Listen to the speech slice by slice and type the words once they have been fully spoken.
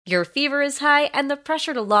Your fever is high and the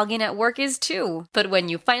pressure to log in at work is too. But when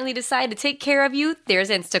you finally decide to take care of you, there's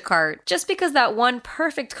Instacart. Just because that one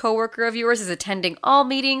perfect coworker of yours is attending all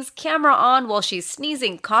meetings, camera on while she's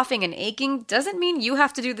sneezing, coughing, and aching, doesn't mean you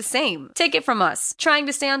have to do the same. Take it from us. Trying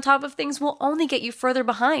to stay on top of things will only get you further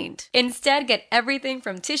behind. Instead, get everything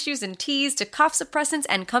from tissues and teas to cough suppressants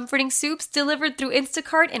and comforting soups delivered through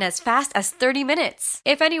Instacart in as fast as 30 minutes.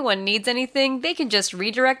 If anyone needs anything, they can just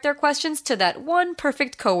redirect their questions to that one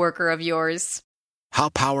perfect coworker of yours. How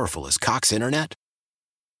powerful is Cox Internet?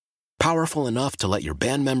 Powerful enough to let your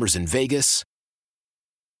band members in Vegas,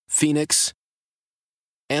 Phoenix,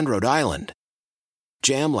 and Rhode Island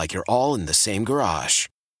jam like you're all in the same garage.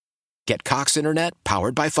 Get Cox Internet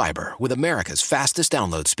powered by fiber with America's fastest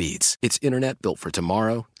download speeds. It's internet built for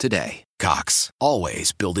tomorrow, today. Cox,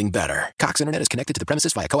 always building better. Cox Internet is connected to the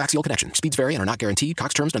premises via coaxial connection. Speeds vary and are not guaranteed.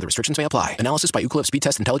 Cox terms and other restrictions may apply. Analysis by Ookla Speed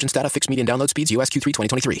Test Intelligence Data. Fixed median download speeds. US Q3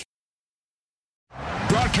 2023.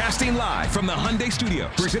 Broadcasting live from the Hyundai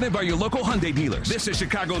Studios, presented by your local Hyundai dealers. This is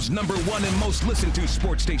Chicago's #1 and most listened to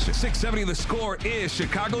sports station. 670 The Score is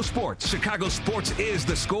Chicago Sports. Chicago Sports is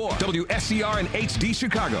The Score. WSCR and HD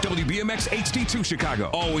Chicago. WBMX HD2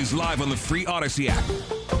 Chicago. Always live on the free Odyssey app.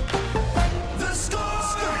 The Score!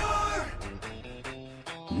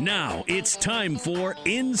 Now it's time for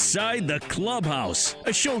Inside the Clubhouse,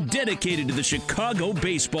 a show dedicated to the Chicago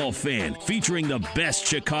baseball fan, featuring the best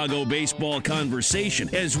Chicago baseball conversation,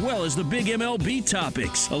 as well as the big MLB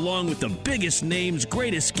topics, along with the biggest names,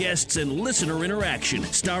 greatest guests, and listener interaction,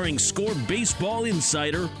 starring Score baseball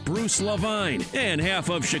insider Bruce Levine and half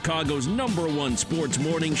of Chicago's #1 sports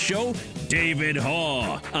morning show, David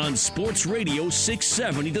Haugh, on Sports Radio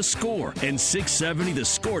 670 The Score and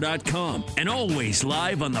 670thescore.com, and always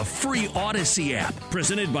live on the free Odyssey app,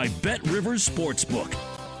 presented by Bet Rivers Sportsbook.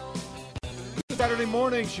 Saturday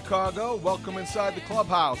morning, Chicago. Welcome inside the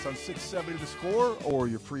clubhouse on 670 The Score or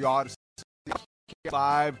your free Odyssey.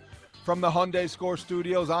 Live from the Hyundai Score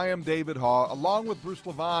Studios, I am David Haugh, along with Bruce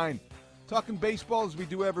Levine, talking baseball as we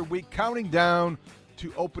do every week, counting down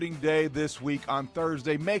to opening day this week on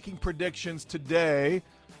Thursday, making predictions today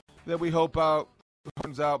that we hope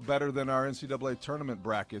turns out better than our NCAA tournament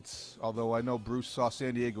brackets, although I know Bruce saw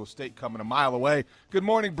San Diego State coming a mile away. Good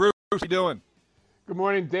morning, Bruce. How you doing? Good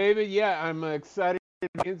morning, David. Yeah, I'm excited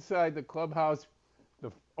to be inside the clubhouse,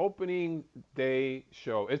 the opening day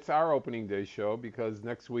show. It's our opening day show because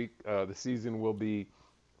next week the season will be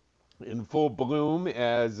in full bloom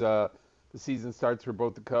as the season starts for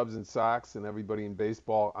both the Cubs and Sox and everybody in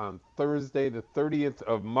baseball on Thursday, the 30th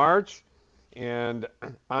of March. And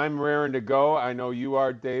I'm raring to go. I know you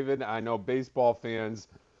are, David. I know baseball fans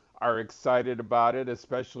are excited about it,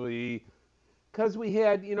 especially because we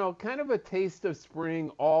had, kind of a taste of spring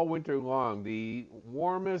all winter long. The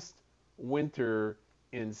warmest winter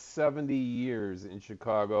in 70 years in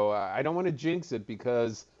Chicago. I don't want to jinx it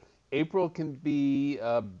because April can be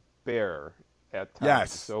bare at times.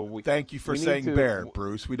 Yes. So thank you for saying bare,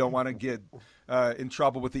 Bruce. We don't want to get in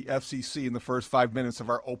trouble with the FCC in the first 5 minutes of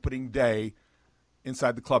our opening day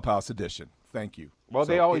inside the clubhouse edition. Thank you. Well,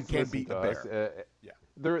 they always listen to us. Yeah.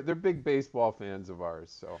 They're big baseball fans of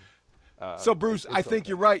ours. So Bruce, I think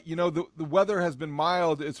you're right. The weather has been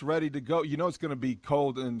mild. It's ready to go. It's going to be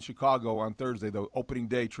cold in Chicago on Thursday. The opening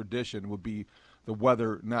day tradition would be the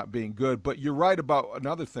weather not being good. But you're right about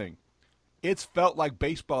another thing. It's felt like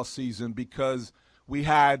baseball season because we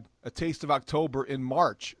had a taste of October in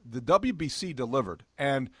March. The WBC delivered,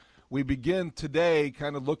 and we begin today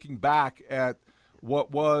kind of looking back at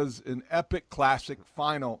what was an epic classic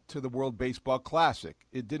final to the World Baseball Classic.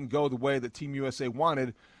 It didn't go the way that Team USA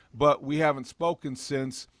wanted, but we haven't spoken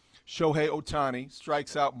since Shohei Ohtani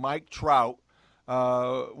strikes out Mike Trout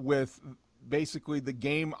with basically the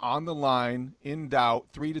game on the line, in doubt,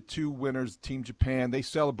 3-2 winners, Team Japan. They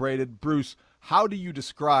celebrated. Bruce, how do you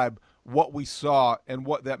describe what we saw and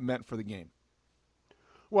what that meant for the game?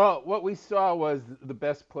 Well, what we saw was the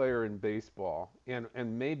best player in baseball, and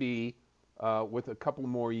maybe with a couple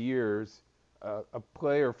more years, a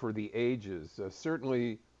player for the ages.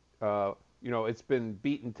 Certainly, it's been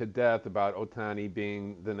beaten to death about Ohtani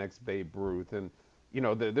being the next Babe Ruth, and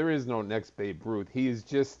there is no next Babe Ruth. He is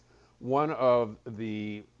just one of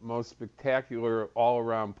the most spectacular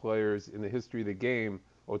all-around players in the history of the game.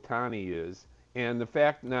 Ohtani is, and the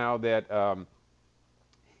fact now that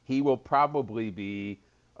he will probably be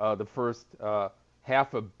the first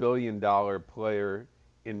 $500 million player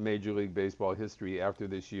in Major League Baseball history after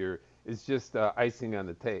this year is just icing on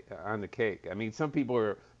the cake. I mean, some people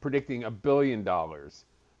are predicting $1 billion,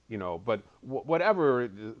 but whatever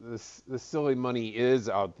the silly money is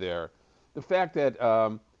out there, the fact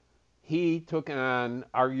that he took on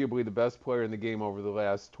arguably the best player in the game over the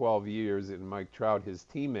last 12 years in Mike Trout, his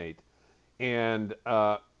teammate, and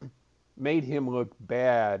made him look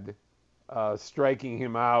bad, striking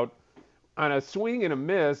him out on a swing and a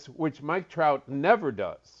miss, which Mike Trout never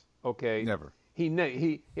does. Okay, Never.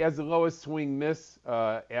 He has the lowest swing miss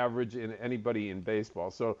average in anybody in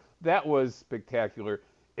baseball. So that was spectacular.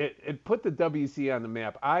 It put the WC on the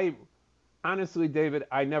map. Honestly, David,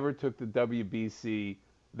 I never took the WBC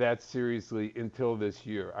that seriously until this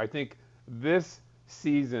year. I think this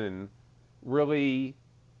season really,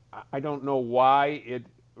 I don't know why it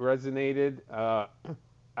resonated.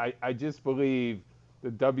 I just believe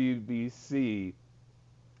the WBC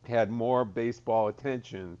had more baseball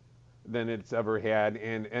attention than it's ever had,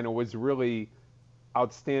 and it was really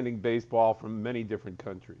outstanding baseball from many different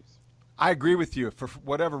countries. I agree with you. For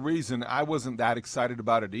whatever reason, I wasn't that excited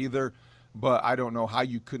about it either, but I don't know how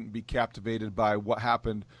you couldn't be captivated by what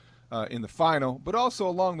happened in the final. But also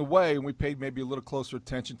along the way, and we paid maybe a little closer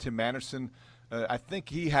attention, Tim Anderson, I think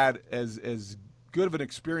he had as good of an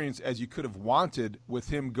experience as you could have wanted with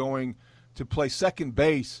him going to play second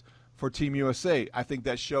base for Team USA. I think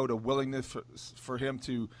that showed a willingness for him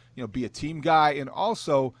to, be a team guy, and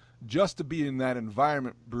also just to be in that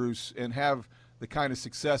environment, Bruce, and have the kind of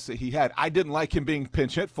success that he had. I didn't like him being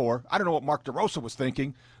pinch hit for. I don't know what Mark DeRosa was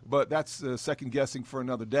thinking, but that's second guessing for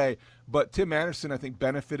another day. But Tim Anderson, I think,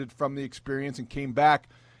 benefited from the experience and came back.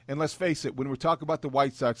 And let's face it, when we talk about the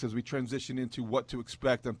White Sox as we transition into what to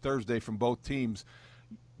expect on Thursday from both teams,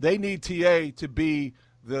 they need TA to be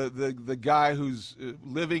the guy who's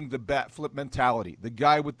living the bat flip mentality, the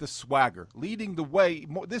guy with the swagger, leading the way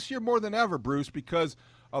this year more than ever, Bruce, because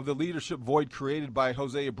of the leadership void created by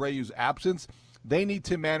Jose Abreu's absence. They need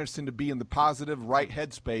Tim Anderson to be in the positive right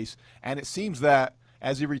headspace, and it seems that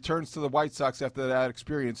as he returns to the White Sox after that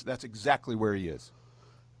experience, that's exactly where he is.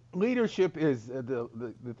 Leadership is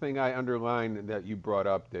the thing I underline that you brought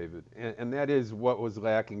up, David, and that is what was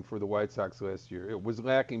lacking for the White Sox last year. It was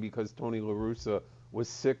lacking because Tony La Russa was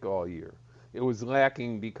sick all year. It was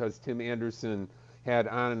lacking because Tim Anderson had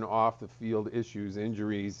on and off the field issues,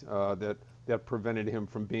 injuries that prevented him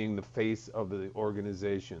from being the face of the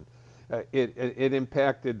organization. It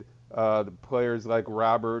impacted the players like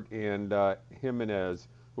Robert and Jimenez,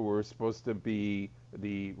 who were supposed to be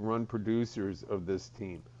the run producers of this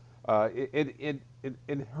team. It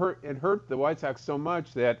hurt the White Sox so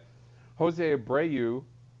much that Jose Abreu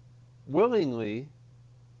willingly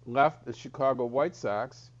left the Chicago White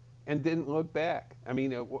Sox and didn't look back. I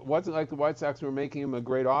mean, it wasn't like the White Sox were making him a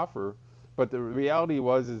great offer, but the reality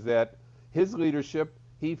is that his leadership,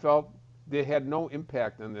 he felt they had no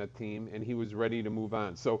impact on that team, and he was ready to move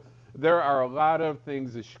on. So there are a lot of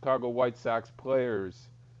things the Chicago White Sox players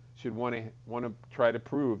should want to try to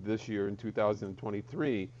prove this year in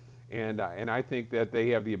 2023, and I think that they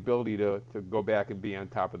have the ability to go back and be on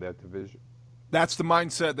top of that division. That's the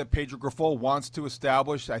mindset that Pedro Grifol wants to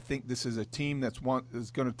establish. I think this is a team is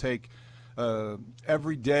going to take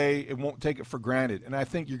every day. It won't take it for granted. And I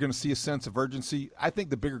think you're going to see a sense of urgency. I think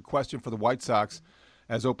the bigger question for the White Sox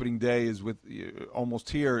as opening day is with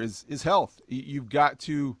almost here is health. You've got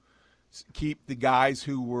to keep the guys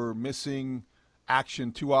who were missing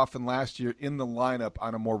action too often last year in the lineup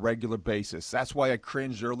on a more regular basis. That's why I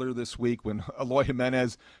cringed earlier this week when Eloy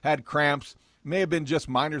Jimenez had cramps. May have been just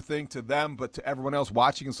minor thing to them, but to everyone else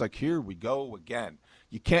watching, it's like, here we go again.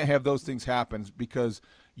 You can't have those things happen because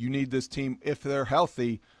you need this team. If they're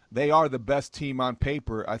healthy, they are the best team on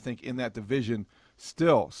paper, I think, in that division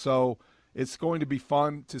still. So it's going to be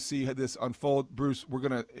fun to see how this unfold. Bruce, we're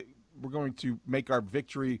going to make our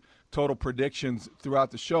victory total predictions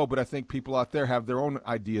throughout the show, but I think people out there have their own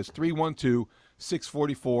ideas.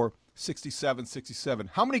 312-644-6767.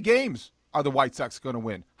 How many games are the White Sox going to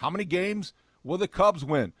win? How many games will the Cubs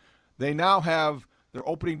win? They now have their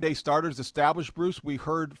opening day starters established, Bruce. We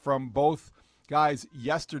heard from both guys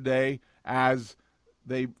yesterday as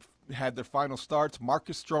they had their final starts.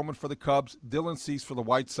 Marcus Stroman for the Cubs, Dylan Cease for the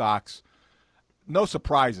White Sox. No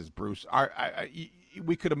surprises, Bruce.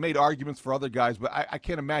 We could have made arguments for other guys, but I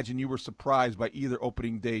can't imagine you were surprised by either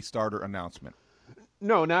opening day starter announcement.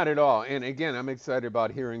 No, not at all. And again, I'm excited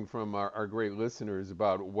about hearing from our great listeners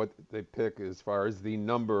about what they pick as far as the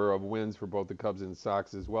number of wins for both the Cubs and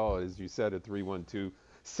Sox, as well as you said at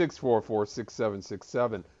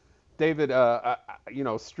 312-644-6767. David,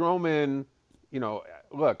 Stroman,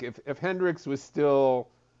 look, if Hendricks was still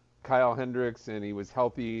Kyle Hendricks and he was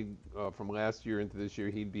healthy from last year into this year,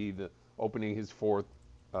 he'd be opening his fourth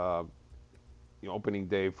opening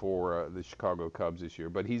day for the Chicago Cubs this year.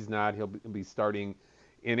 But he's not. He'll be starting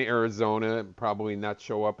in Arizona, probably not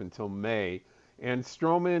show up until May. And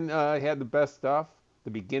Stroman had the best stuff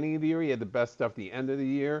the beginning of the year. He had the best stuff the end of the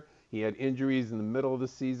year. He had injuries in the middle of the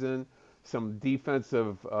season. Some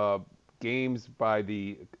defensive games by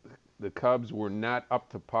the Cubs were not up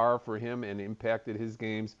to par for him and impacted his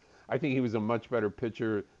games. I think he was a much better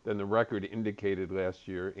pitcher than the record indicated last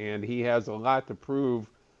year, and he has a lot to prove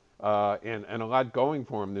and a lot going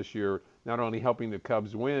for him this year, not only helping the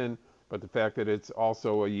Cubs win, but the fact that it's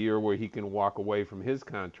also a year where he can walk away from his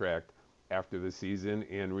contract after the season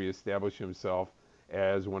and reestablish himself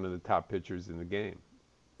as one of the top pitchers in the game.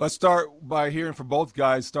 Let's start by hearing from both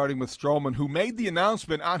guys, starting with Stroman, who made the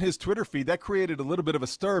announcement on his Twitter feed. That created a little bit of a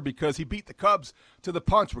stir because he beat the Cubs to the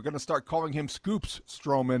punch. We're going to start calling him Scoops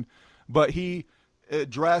Stroman. But he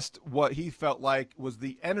addressed what he felt like was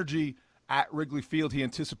the energy at Wrigley Field he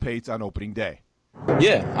anticipates on opening day.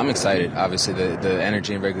 Yeah, I'm excited. Obviously, the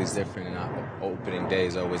energy in Wrigley is different, and opening day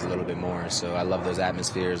is always a little bit more. So I love those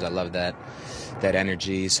atmospheres. I love that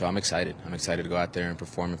energy. So I'm excited. I'm excited to go out there and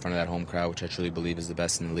perform in front of that home crowd, which I truly believe is the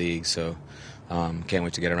best in the league. So can't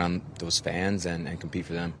wait to get around those fans and compete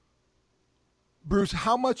for them. Bruce,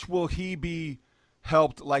 how much will he be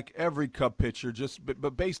helped, like every Cub pitcher,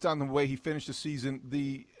 but based on the way he finished the season,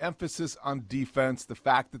 the emphasis on defense, the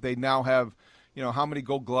fact that they now have – how many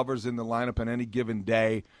Gold Glovers in the lineup on any given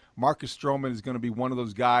day. Marcus Stroman is going to be one of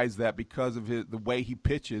those guys that, because of the way he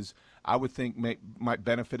pitches, I would think might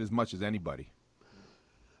benefit as much as anybody.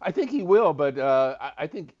 I think he will, but I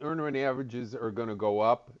think earned run averages are going to go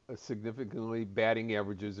up significantly. Batting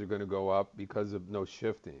averages are going to go up because of no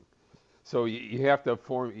shifting. So you have to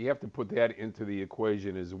put that into the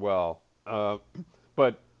equation as well.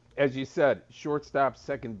 But as you said, shortstop,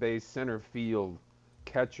 second base, center field,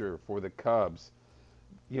 catcher for the Cubs,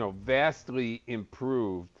 vastly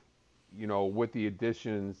improved, with the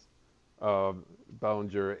additions of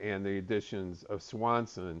Bellinger and the additions of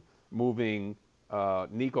Swanson, moving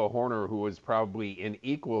Nico Horner, who was probably an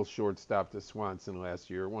equal shortstop to Swanson last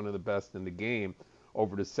year, one of the best in the game,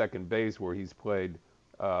 over to second base where he's played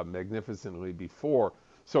magnificently before.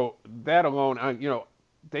 So that alone,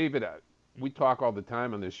 David, we talk all the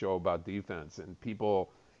time on this show about defense, and people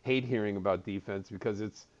hate hearing about defense because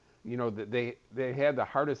it's, they had the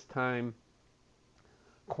hardest time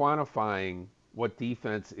quantifying what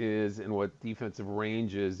defense is and what defensive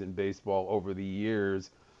range is in baseball over the years,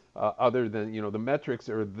 other than, the metrics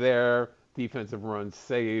are there, defensive runs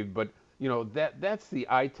saved, but, that's the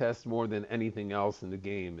eye test more than anything else in the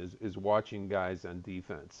game is watching guys on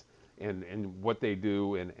defense and what they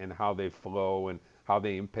do and how they flow and how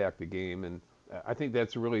they impact the game. And I think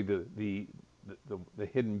that's really the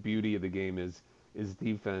hidden beauty of the game is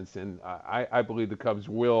defense, and I believe the Cubs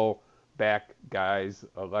will back guys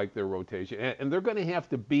like their rotation, and they're going to have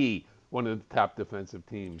to be one of the top defensive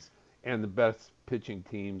teams and the best pitching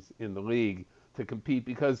teams in the league to compete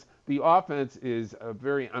because the offense is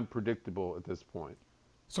very unpredictable at this point.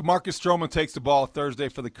 So Marcus Stroman takes the ball Thursday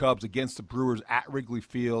for the Cubs against the Brewers at Wrigley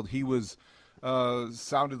Field. He was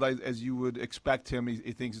sounded like as you would expect him.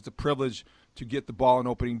 He thinks it's a privilege to get the ball on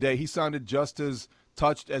opening day. He sounded just as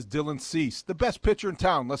touched as Dylan Cease, the best pitcher in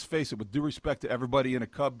town. Let's face it, with due respect to everybody in a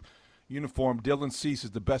Cub uniform, Dylan Cease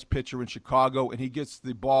is the best pitcher in Chicago, and he gets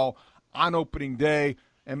the ball on opening day.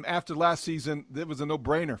 And after last season, it was a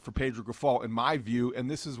no-brainer for Pedro Grifol, in my view, and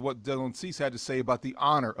this is what Dylan Cease had to say about the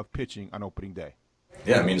honor of pitching on opening day.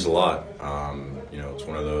 Yeah, it means a lot. It's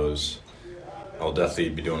one of those, I'll definitely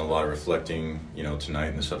be doing a lot of reflecting, tonight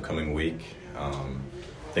and this upcoming week.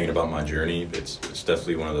 Thinking about my journey, it's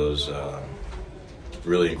definitely one of those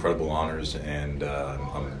really incredible honors, and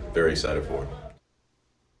I'm very excited for it.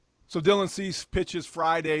 So Dylan Cease pitches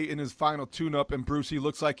Friday in his final tune-up, and Bruce, he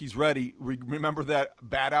looks like he's ready. Remember that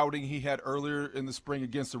bad outing he had earlier in the spring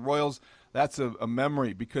against the Royals? That's a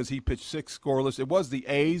memory because he pitched 6 scoreless. It was the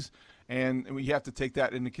A's, and we have to take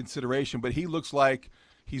that into consideration. But he looks like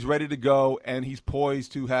he's ready to go, and he's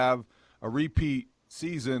poised to have a repeat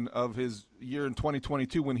season of his year in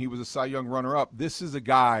 2022 when he was a Cy Young runner-up. This is a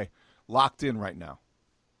guy locked in right now.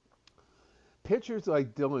 Pitchers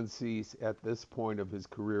like Dylan Cease at this point of his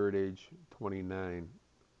career at age 29,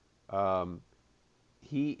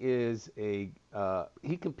 he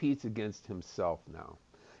competes against himself now.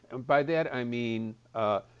 And by that I mean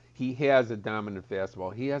he has a dominant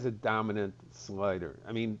fastball. He has a dominant slider.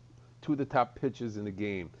 I mean, 2 of the top pitches in the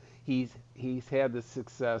game. He's had the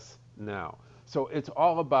success now. So it's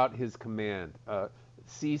all about his command.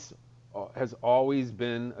 Cease has always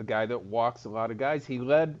been a guy that walks a lot of guys. He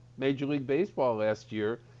led Major League Baseball last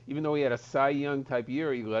year. Even though he had a Cy Young type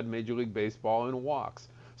year, he led Major League Baseball in walks.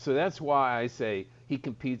 So that's why I say he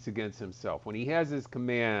competes against himself. When he has his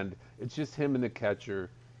command, it's just him and the catcher,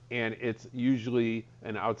 and it's usually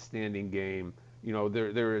an outstanding game.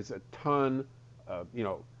 There is a ton,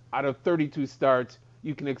 out of 32 starts,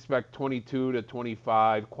 you can expect 22 to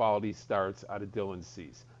 25 quality starts out of Dylan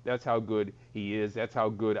Cease. That's how good he is. That's how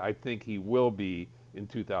good I think he will be in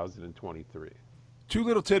 2023. Two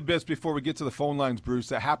little tidbits before we get to the phone lines, Bruce,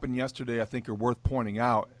 that happened yesterday I think are worth pointing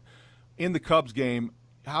out. In the Cubs game,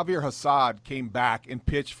 Javier Hassad came back and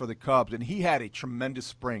pitched for the Cubs, and he had a tremendous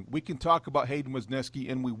spring. We can talk about Hayden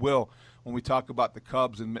Wesneski, and we will when we talk about the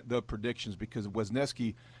Cubs and the predictions, because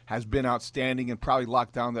Wesneski has been outstanding and probably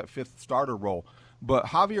locked down that fifth starter role. But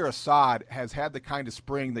Javier Hassad has had the kind of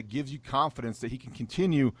spring that gives you confidence that he can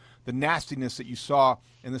continue the nastiness that you saw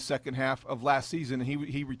in the second half of last season. And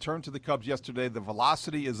he returned to the Cubs yesterday. The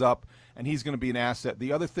velocity is up, and he's going to be an asset.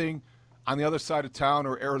 The other thing, on the other side of town,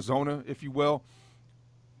 or Arizona, if you will,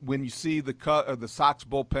 when you see the Sox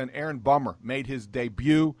bullpen, Aaron Bummer made his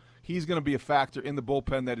debut. He's going to be a factor in the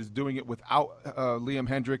bullpen that is doing it without Liam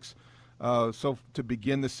Hendricks so to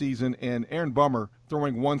begin the season. And Aaron Bummer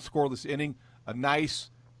throwing one scoreless inning, a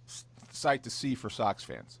nice sight to see for Sox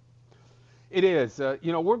fans. It is.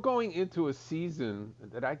 We're going into a season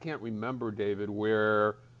that I can't remember, David,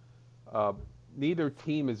 where neither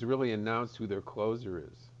team has really announced who their closer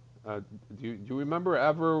is. Do you remember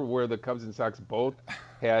ever where the Cubs and Sox both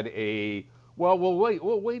had we'll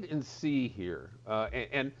wait and see here.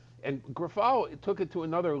 And Grifol took it to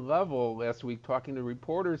another level last week, talking to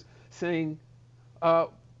reporters, saying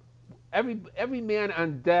every man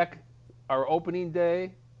on deck our opening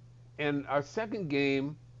day, and our second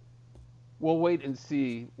game, we'll wait and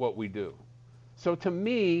see what we do. So to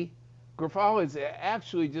me, Grifol is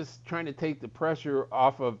actually just trying to take the pressure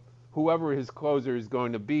off of whoever his closer is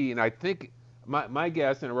going to be. And I think my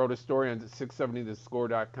guess, and I wrote a story on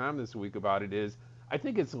 670thescore.com this week about it, is I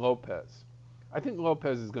think it's Lopez. I think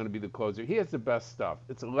Lopez is going to be the closer. He has the best stuff.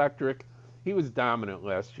 It's electric. He was dominant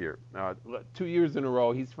last year. 2 years in a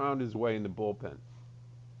row, he's found his way in the bullpen.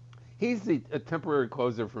 He's a temporary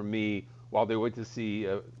closer for me while they wait to see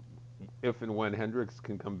if and when Hendricks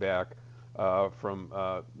can come back from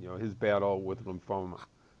his battle with lymphoma.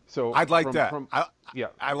 So I'd like that.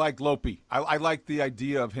 I like Lopi. I like the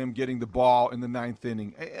idea of him getting the ball in the ninth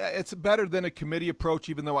inning. It's better than a committee approach,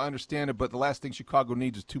 even though I understand it. But the last thing Chicago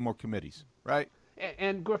needs is two more committees, right?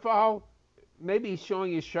 And Grifol maybe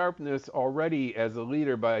showing his sharpness already as a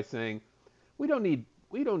leader by saying, we don't need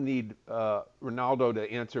Ronaldo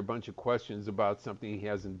to answer a bunch of questions about something he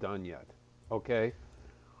hasn't done yet. Okay,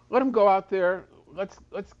 let him go out there. Let's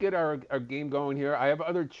get our game going here. I have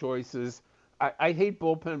other choices. I hate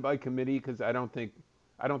bullpen by committee because I don't think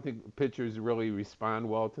pitchers really respond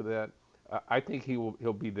well to that. I think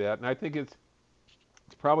he'll be that, and I think it's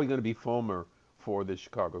probably going to be Fulmer for the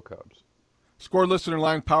Chicago Cubs. Score listener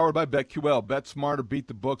line powered by BetQL. Bet smarter, beat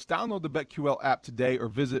the books. Download the BetQL app today or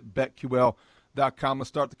visit BetQL.com. Let's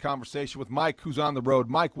start the conversation with Mike, who's on the road.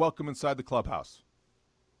 Mike, welcome inside the clubhouse.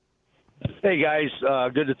 Hey, guys.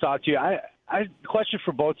 Good to talk to you. I have a question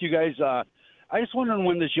for both you guys. I just wondering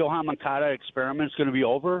when this Yohan Moncada experiment is going to be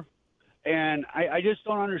over. And I just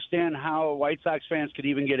don't understand how White Sox fans could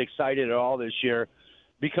even get excited at all this year,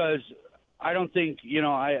 because I don't think,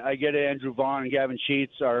 I get it, Andrew Vaughn and Gavin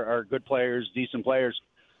Sheets are good players, decent players,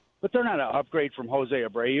 but they're not an upgrade from Jose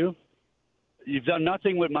Abreu. You've done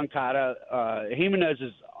nothing with Moncada. Jimenez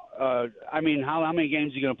is, how many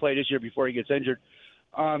games are you going to play this year before he gets injured?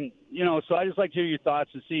 So I just like to hear your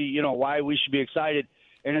thoughts and see, why we should be excited.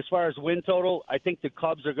 And as far as win total, I think the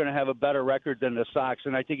Cubs are going to have a better record than the Sox,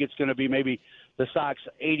 and I think it's going to be maybe the Sox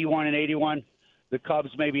 81-81, the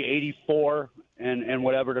Cubs maybe 84, and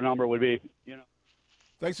whatever the number would be.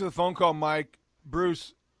 Thanks for the phone call, Mike.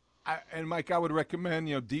 Bruce, Mike, I would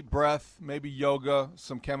recommend deep breath, maybe yoga,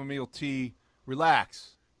 some chamomile tea,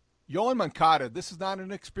 relax. Yohan Moncada, this is not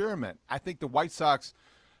an experiment. I think the White Sox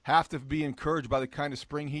have to be encouraged by the kind of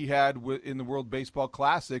spring he had in the World Baseball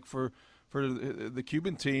Classic for the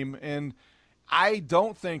Cuban team. And I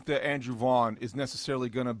don't think that Andrew Vaughn is necessarily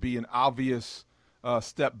going to be an obvious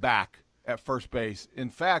step back at first base. In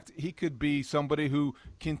fact, he could be somebody who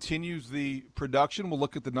continues the production. We'll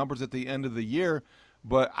look at the numbers at the end of the year,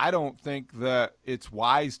 but I don't think that it's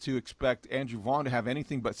wise to expect Andrew Vaughn to have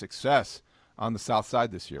anything but success on the South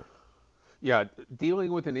Side this year. Yeah,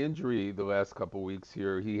 dealing with an injury the last couple of weeks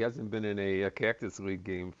here. He hasn't been in a Cactus League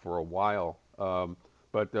game for a while.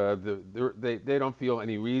 But they don't feel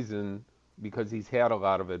any reason, because he's had a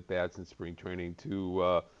lot of at-bats in spring training,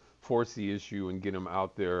 to force the issue and get him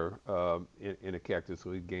out there in a Cactus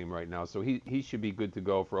League game right now. So he should be good to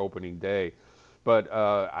go for opening day. But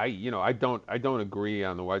I don't agree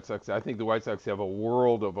on the White Sox. I think the White Sox have a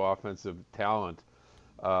world of offensive talent.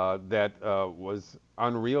 that was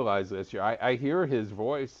unrealized last year. I hear his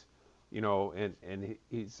voice, and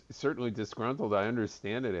he's certainly disgruntled. I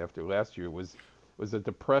understand it after last year was a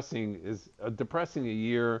depressing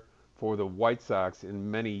year for the White Sox in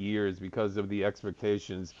many years because of the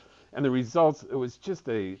expectations and the results. It was just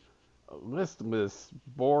a listless,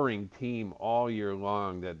 boring team all year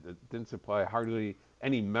long that didn't supply hardly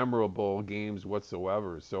any memorable games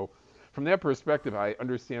whatsoever. So from that perspective, I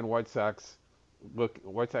understand White Sox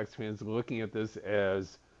fans looking at this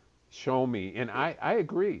as show me. And I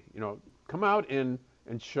agree. Come out and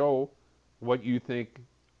show what you think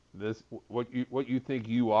what you think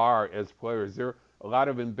you are as players. There are a lot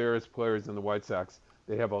of embarrassed players in the White Sox.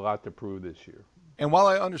 They have a lot to prove this year. And while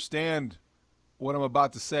I understand what I'm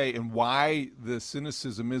about to say and why the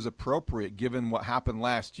cynicism is appropriate given what happened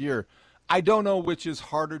last year, I don't know which is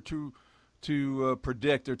harder to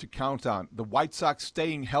predict or to count on. The White Sox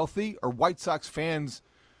staying healthy or White Sox fans.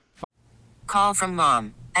 Call from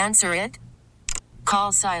mom. Answer it.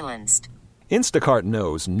 Call silenced. Instacart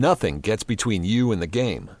knows nothing gets between you and the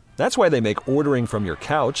game. That's why they make ordering from your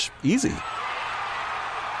couch easy.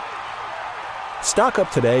 Stock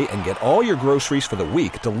up today and get all your groceries for the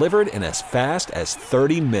week delivered in as fast as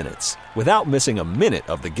 30 minutes without missing a minute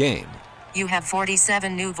of the game. You have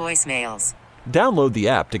 47 new voicemails. Download the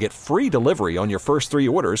app to get free delivery on your first 3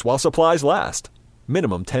 orders while supplies last.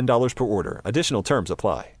 Minimum $10 per order. Additional terms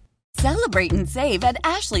apply. Celebrate and save at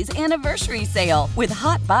Ashley's Anniversary Sale. With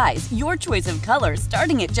Hot Buys, your choice of colors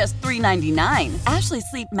starting at just $3.99. Ashley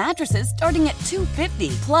Sleep mattresses starting at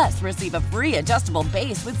 $2.50. Plus, receive a free adjustable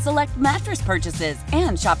base with select mattress purchases.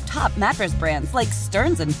 And shop top mattress brands like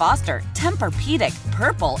Stearns & Foster, Tempur-Pedic,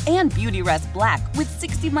 Purple, and Beautyrest Black with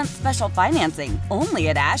 60-month special financing. Only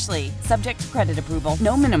at Ashley. Subject to credit approval.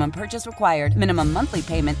 No minimum purchase required. Minimum monthly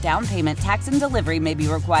payment, down payment, tax, and delivery may be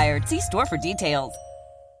required. See store for details.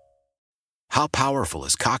 How powerful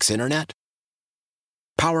is Cox Internet?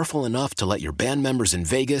 Powerful enough to let your band members in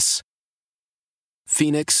Vegas,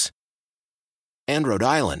 Phoenix, and Rhode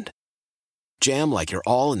Island jam like you're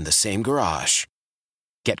all in the same garage.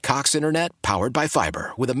 Get Cox Internet powered by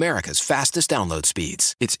fiber with America's fastest download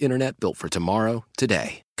speeds. It's internet built for tomorrow,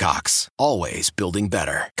 today. Cox, always building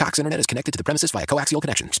better. Cox Internet is connected to the premises via coaxial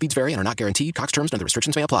connection. Speeds vary and are not guaranteed. Cox terms and other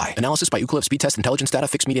restrictions may apply. Analysis by Ookla Speed Test Intelligence Data.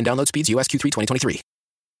 Fixed median download speeds. US Q3 2023.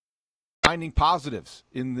 Finding positives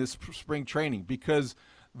in this spring training, because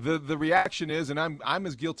the reaction is, and I'm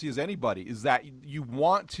as guilty as anybody, is that you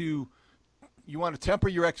want to temper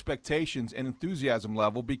your expectations and enthusiasm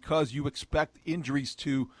level because you expect injuries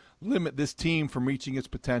to limit this team from reaching its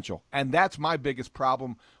potential. And that's my biggest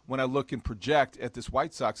problem when I look and project at this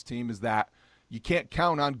White Sox team, is that you can't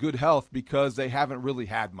count on good health because they haven't really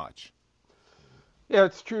had much. Yeah,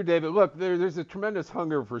 it's true, David. Look, there's a tremendous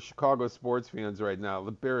hunger for Chicago sports fans right now.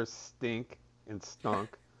 The Bears stink and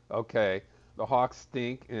stunk. Okay. The Hawks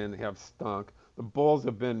stink and have stunk. The Bulls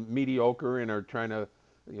have been mediocre and are trying to,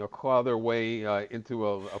 claw their way into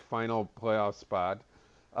a final playoff spot.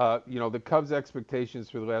 The Cubs' expectations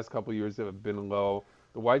for the last couple of years have been low.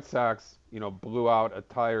 The White Sox, blew out a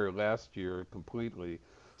tire last year completely.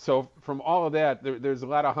 So from all of that, there's a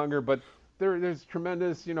lot of hunger, but there's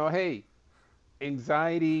tremendous,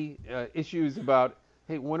 anxiety, issues about,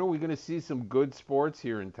 hey, when are we going to see some good sports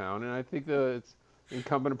here in town? And I think that it's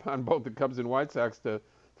incumbent upon both the Cubs and White Sox to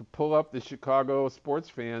pull up the Chicago sports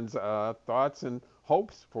fans' thoughts and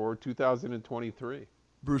hopes for 2023.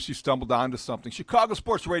 Bruce, you stumbled onto something. Chicago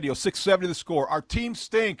Sports Radio, 670 The Score. Our team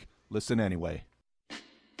stink. Listen anyway.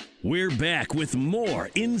 We're back with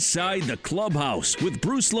more Inside the Clubhouse with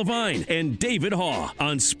Bruce Levine and David Haugh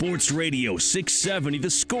on Sports Radio 670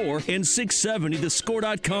 The Score and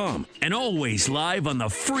 670thescore.com. And always live on the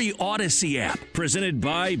free Odyssey app, presented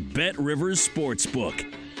by Bet Rivers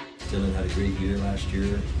Sportsbook. Dylan had a great year last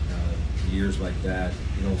year. Years like that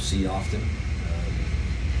you don't see often.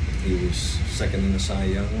 He was second in the Cy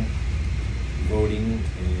Young voting,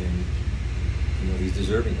 and he's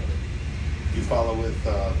deserving of it. You follow with,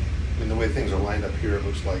 the way things are lined up here, it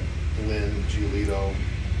looks like Lynn, Giolito,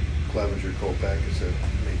 Clevenger, Kopech. Does that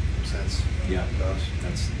make sense? Yeah, it does.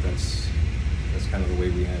 That's kind of the way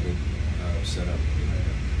we have it set up.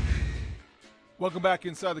 Welcome back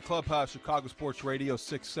inside the clubhouse, Chicago Sports Radio,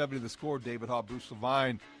 670 The Score. David Haugh, Bruce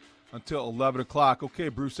Levine, until 11 o'clock. Okay,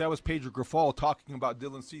 Bruce, that was Pedro Grifol talking about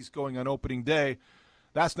Dylan Cease going on opening day.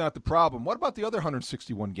 That's not the problem. What about the other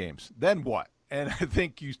 161 games? Then what? And I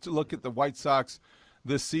think you look at the White Sox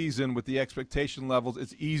this season with the expectation levels,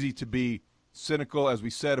 it's easy to be cynical, as we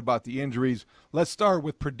said, about the injuries. Let's start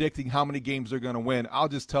with predicting how many games they're going to win. I'll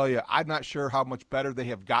just tell you, I'm not sure how much better they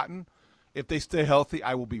have gotten. If they stay healthy,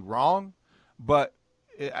 I will be wrong. But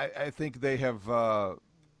I think they have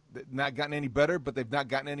not gotten any better, but they've not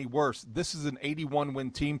gotten any worse. This is an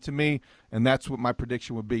 81-win team to me, and that's what my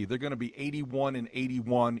prediction would be. They're going to be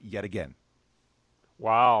 81-81 yet again.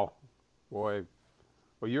 Wow. Boy.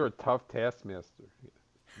 Well, you're a tough taskmaster.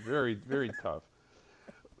 Very, very tough.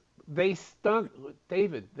 They stunk,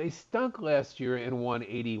 David. They stunk last year and won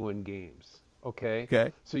 81 games. Okay.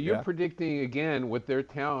 Okay. So you're predicting again with their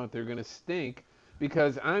talent they're going to stink,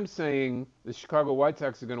 because I'm saying the Chicago White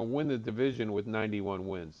Sox are going to win the division with 91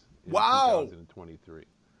 wins in 2023.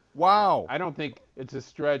 Wow. I don't think it's a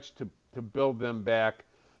stretch to build them back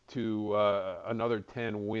to another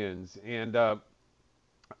 10 wins, and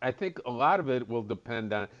I think a lot of it will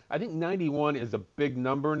depend on. I think 91 is a big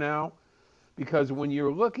number now, because when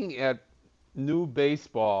you're looking at new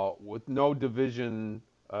baseball with no division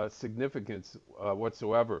significance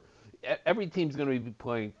whatsoever, every team's going to be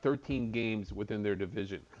playing 13 games within their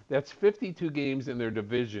division. That's 52 games in their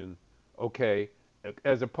division, okay,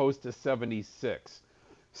 as opposed to 76.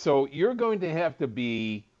 So you're going to have to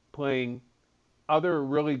be playing other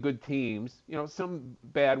really good teams, some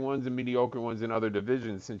bad ones and mediocre ones in other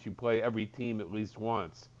divisions, since you play every team at least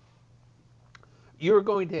once. You're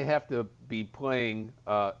going to have to be playing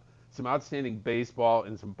some outstanding baseball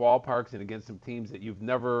in some ballparks and against some teams that you've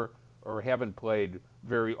never or haven't played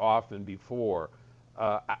very often before.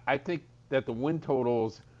 I think that the win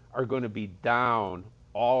totals are going to be down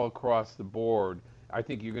all across the board. I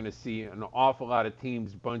think you're going to see an awful lot of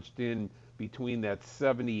teams bunched in between that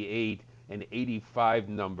 78 and 85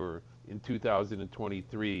 number in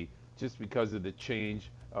 2023, just because of the change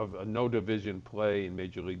of a no division play in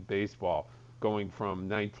Major League Baseball, going from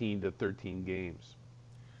 19 to 13 games.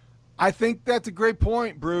 I think that's a great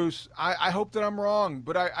point, Bruce. I hope that I'm wrong,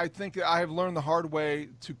 but I think that I have learned the hard way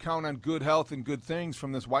to count on good health and good things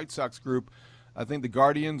from this White Sox group. I think the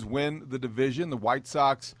Guardians win the division. The White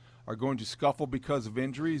Sox are going to scuffle because of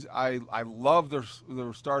injuries. I love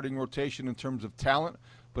their starting rotation in terms of talent,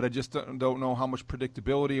 but I just don't know how much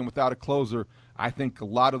predictability, and without a closer, I think a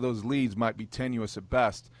lot of those leads might be tenuous at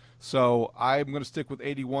best. So I'm going to stick with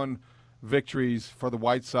 81 victories for the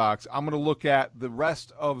White Sox. I'm going to look at the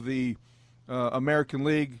rest of the American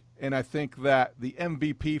League, and I think that the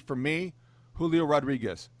MVP for me, Julio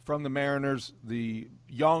Rodriguez from the Mariners, the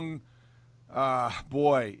young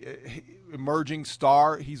emerging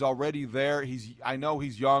star. He's already there. I know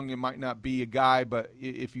he's young and might not be a guy, but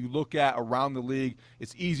if you look at around the league,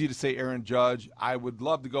 it's easy to say Aaron Judge. I would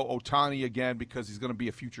love to go Ohtani again because he's going to be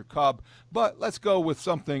a future Cub, but let's go with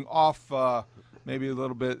something off maybe a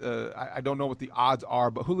little bit. I don't know what the odds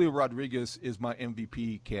are, but Julio Rodriguez is my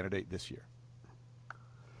MVP candidate this year.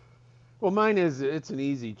 Well, mine it's an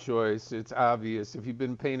easy choice. It's obvious. If you've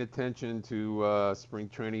been paying attention to spring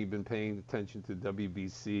training, you've been paying attention to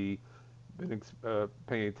WBC, been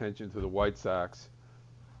paying attention to the White Sox,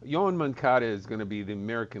 Yoán Moncada is going to be the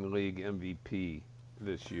American League MVP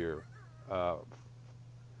this year.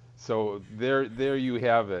 So there you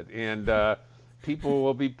have it. And people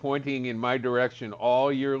will be pointing in my direction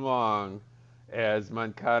all year long as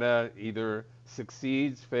Moncada either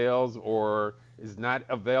succeeds, fails, or is not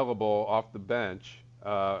available off the bench.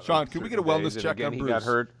 Sean, can we get a wellness check on Bruce? He got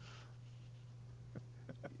hurt.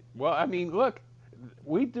 Well, I mean, look,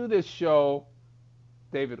 we do this show,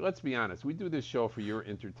 David, let's be honest. We do this show for your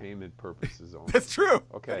entertainment purposes only. That's true.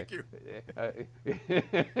 Okay. Thank you.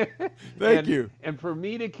 Thank you. And for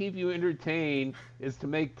me to keep you entertained is to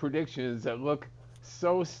make predictions that look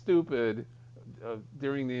so stupid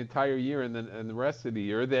during the entire year and the rest of the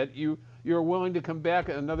year that you're willing to come back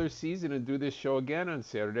another season and do this show again on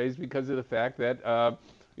Saturdays because of the fact that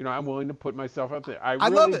I'm willing to put myself up there. I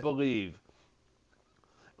really believe.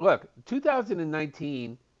 Look,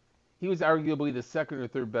 2019, he was arguably the second or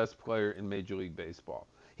third best player in Major League Baseball.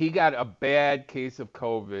 He got a bad case of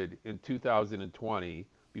COVID in 2020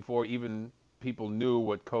 before even people knew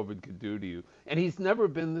what COVID could do to you. And he's never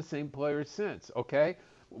been the same player since, okay?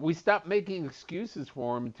 We stopped making excuses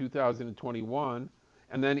for him in 2021,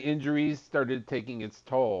 and then injuries started taking its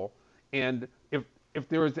toll. And if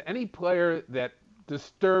there was any player that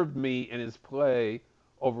disturbed me in his play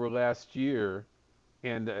over last year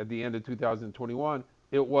and at the end of 2021,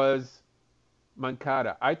 it was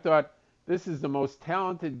Moncada. I thought this is the most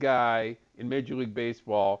talented guy in Major League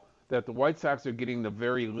Baseball that the White Sox are getting the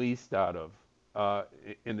very least out of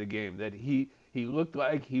in the game. That he looked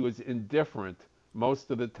like he was indifferent most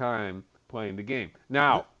of the time playing the game.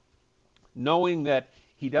 Now, knowing that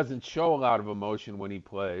he doesn't show a lot of emotion when he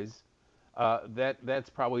plays, that's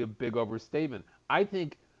probably a big overstatement. I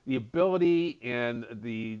think the ability and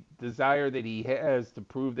the desire that he has to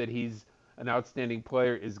prove that he's an outstanding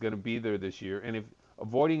player is going to be there this year. And if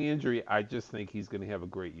avoiding injury, I just think he's going to have a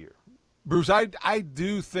great year. Bruce, I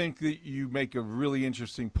do think that you make a really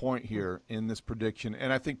interesting point here in this prediction,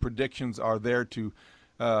 and I think predictions are there to,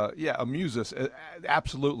 amuse us.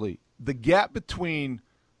 Absolutely. The gap between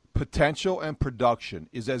potential and production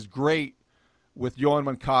is as great with Yoán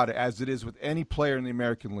Moncada as it is with any player in the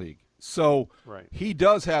American League. So he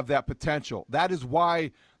does have that potential. That is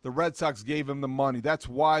why the Red Sox gave him the money. That's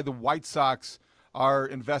why the White Sox are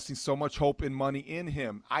investing so much hope and money in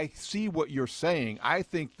him. I see what you're saying. I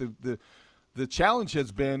think the challenge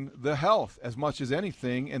has been the health as much as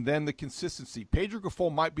anything, and then the consistency. Pedro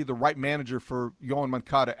Grifol might be the right manager for Yoán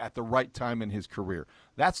Moncada at the right time in his career.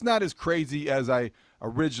 That's not as crazy as I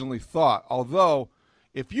originally thought, although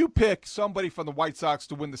if you pick somebody from the White Sox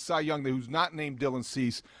to win the Cy Young who's not named Dylan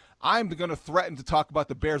Cease, I'm going to threaten to talk about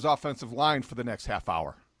the Bears' offensive line for the next half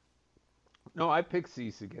hour. No, I picked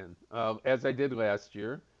Cease again, as I did last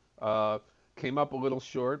year. Came up a little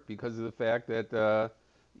short because of the fact that,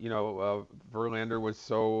 Verlander was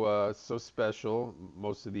so special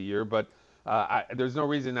most of the year. But there's no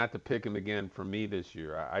reason not to pick him again for me this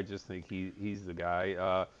year. I just think he's the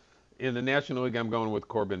guy. In the National League, I'm going with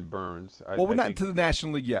Corbin Burns. We're not into the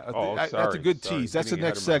National League yet. That's a good tease. That's the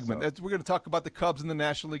next segment. We're going to talk about the Cubs in the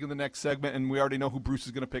National League in the next segment, and we already know who Bruce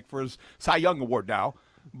is going to pick for his Cy Young Award now.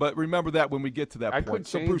 But remember that when we get to that point. I could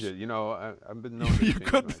change Bruce, it. I've been known to you change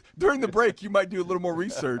could it. During the break. You might do a little more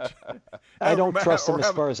research. I don't trust him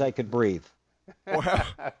as far as I could breathe.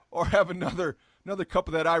 Or have another cup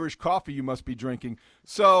of that Irish coffee you must be drinking.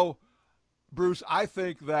 So, Bruce, I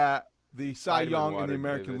think that the Cy Young in the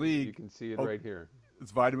American League. You can see it right here.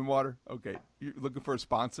 It's vitamin water? Okay. You're looking for a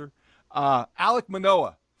sponsor? Alek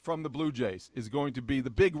Manoah from the Blue Jays is going to be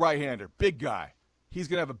the big right-hander, big guy. He's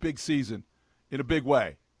going to have a big season in a big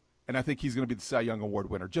way. And I think he's going to be the Cy Young Award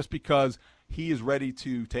winner just because he is ready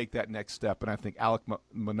to take that next step. And I think Alek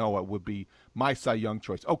Manoah would be my Cy Young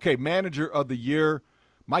choice. Okay, manager of the year.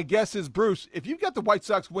 My guess is, Bruce, if you've got the White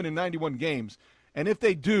Sox winning 91 games, and if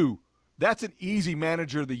they do, that's an easy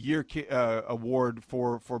manager of the year award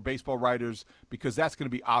for baseball writers because that's going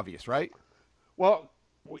to be obvious, right? Well,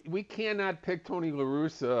 we cannot pick Tony La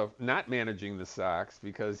Russa not managing the Sox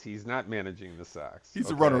because he's not managing the Sox. He's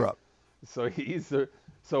the runner-up.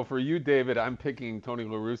 So for you, David, I'm picking Tony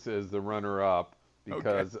La Russa as the runner-up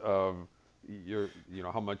because of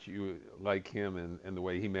how much you like him and the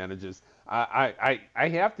way he manages. I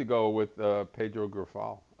have to go with Pedro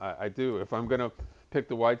Grifol. I do. If I'm going to pick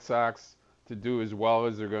the White Sox to do as well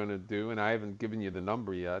as they're going to do, and I haven't given you the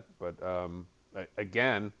number yet, but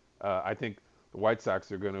again, I think the White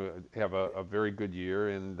Sox are going to have a very good year,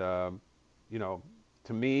 and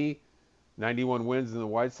to me, 91 wins in the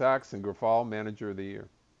White Sox and Grifol manager of the year.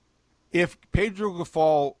 If Pedro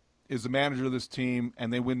Grifol is the manager of this team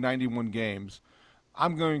and they win 91 games,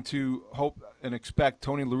 I'm going to hope and expect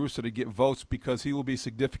Tony La Russa to get votes because he will be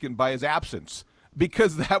significant by his absence.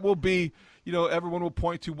 Because that will be, everyone will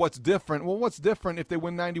point to what's different. Well, what's different if they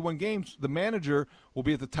win 91 games? The manager will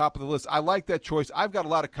be at the top of the list. I like that choice. I've got a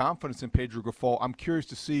lot of confidence in Pedro Grifol. I'm curious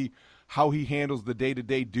to see how he handles the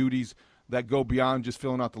day-to-day duties that go beyond just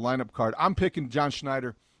filling out the lineup card. I'm picking John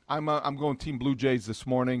Schneider. I'm going Team Blue Jays this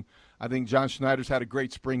morning. I think John Schneider's had a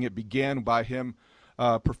great spring. It began by him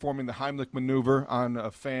performing the Heimlich maneuver on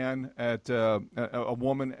a fan at a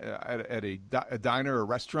woman at a diner or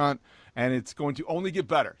restaurant, and it's going to only get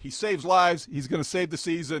better. He saves lives. He's going to save the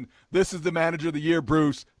season. This is the manager of the year,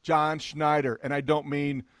 Bruce, John Schneider. And I don't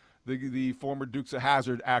mean the former Dukes of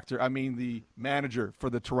Hazzard actor. I mean the manager for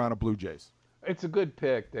the Toronto Blue Jays. It's a good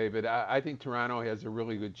pick, David. I think Toronto has a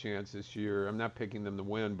really good chance this year. I'm not picking them to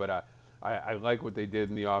win, but I like what they did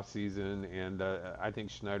in the offseason, and I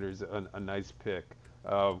think Schneider's a nice pick.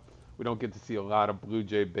 We don't get to see a lot of Blue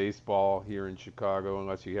Jay baseball here in Chicago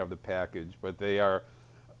unless you have the package, but they were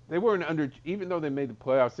even though they made the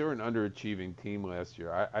playoffs, they were an underachieving team last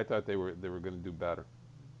year. I thought they were going to do better.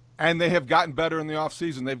 And they have gotten better in the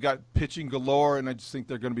offseason. They've got pitching galore, and I just think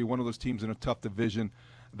they're going to be one of those teams in a tough division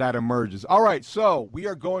that emerges. All right, so we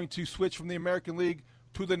are going to switch from the American League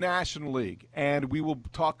to the National League, and we will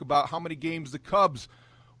talk about how many games the Cubs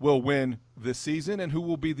will win this season and who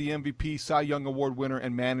will be the MVP, Cy Young Award winner,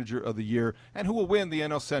 and Manager of the Year, and who will win the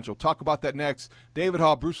NL Central. Talk about that next. David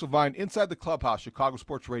Haugh, Bruce Levine, Inside the Clubhouse, Chicago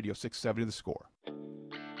Sports Radio, 670 The Score.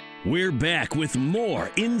 We're back with more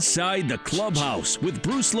Inside the Clubhouse with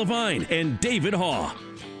Bruce Levine and David Haugh.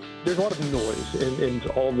 There's a lot of noise in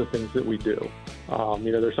all the things that we do.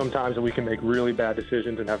 There's sometimes that we can make really bad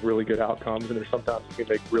decisions and have really good outcomes, and there's sometimes we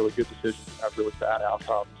can make really good decisions and have really bad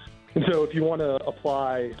outcomes. And so if you want to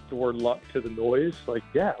apply the word luck to the noise,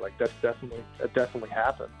 that definitely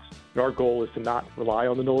happens. Our goal is to not rely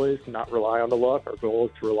on the noise, to not rely on the luck. Our goal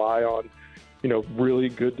is to rely on, really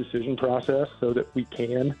good decision process so that we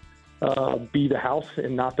can be the house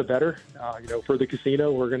and not the better. For the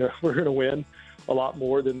casino, we're gonna win a lot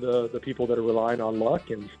more than the people that are relying on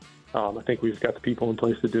luck. And I think we've got the people in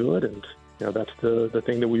place to do it. And that's the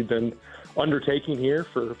thing that we've been undertaking here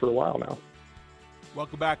for a while now.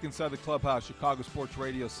 Welcome back inside the clubhouse. Chicago Sports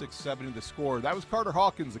Radio 670 The Score. That was Carter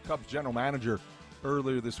Hawkins, the Cubs general manager,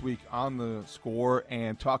 earlier this week on The Score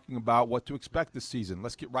and talking about what to expect this season.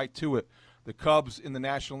 Let's get right to it. The Cubs in the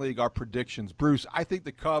National League, our predictions. Bruce, I think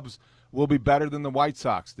the Cubs will be better than the White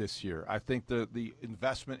Sox this year. I think the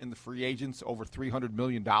investment in the free agents, over $300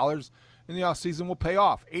 million in the offseason, will pay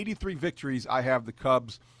off. 83 victories I have the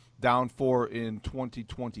Cubs down for in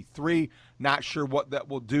 2023. Not sure what that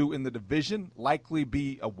will do in the division. Likely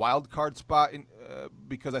be a wild card spot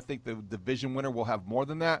because I think the division winner will have more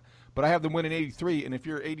than that. But I have them winning 83, and if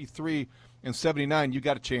you're 83 and 79, you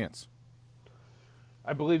got a chance.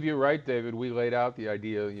 I believe you're right, David. We laid out the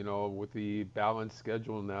idea, with the balanced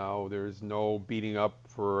schedule now, there's no beating up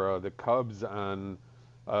for the Cubs on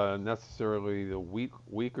necessarily the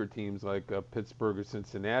weaker teams like Pittsburgh or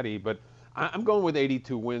Cincinnati, but I'm going with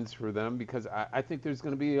 82 wins for them because I think there's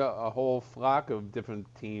going to be a whole flock of different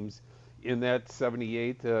teams in that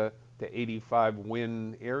 78 to 85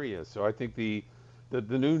 win area. So I think the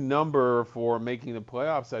new number for making the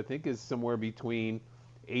playoffs, I think, is somewhere between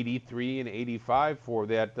 83 and 85 for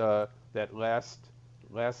that last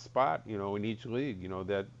spot, in each league,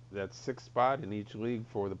 that sixth spot in each league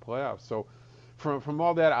for the playoffs. So from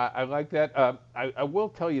all that, I like that. I will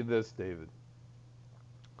tell you this, David.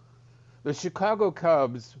 The Chicago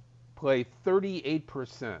Cubs play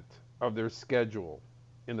 38% of their schedule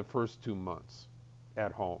in the first 2 months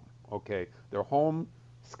at home. Okay, their home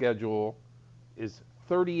schedule is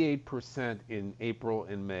 38% in April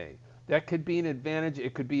and May. That could be an advantage.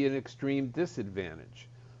 It could be an extreme disadvantage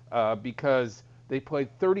because they played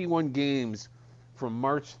 31 games from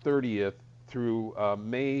March 30th through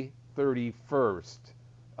May 31st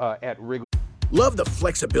at Wrigley. Love the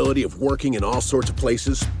flexibility of working in all sorts of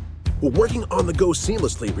places? Well, working on the go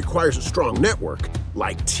seamlessly requires a strong network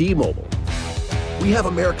like T-Mobile. We have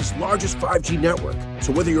America's largest 5G network,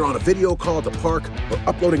 so whether you're on a video call at the park or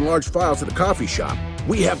uploading large files at the coffee shop,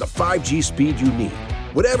 we have the 5G speed you need.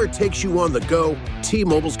 Whatever takes you on the go,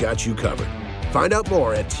 T-Mobile's got you covered. Find out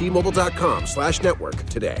more at T-Mobile.com/network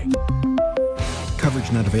today.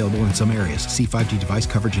 Coverage not available in some areas. See 5G device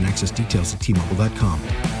coverage and access details at T-Mobile.com.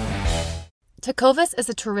 Tecovas is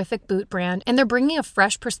a terrific boot brand, and they're bringing a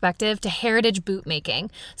fresh perspective to heritage boot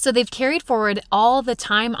making. So they've carried forward all the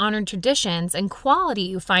time-honored traditions and quality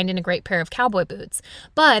you find in a great pair of cowboy boots,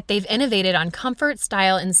 but they've innovated on comfort,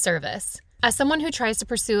 style, and service. As someone who tries to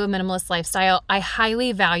pursue a minimalist lifestyle, I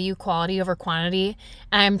highly value quality over quantity,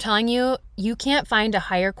 and I'm telling you, you can't find a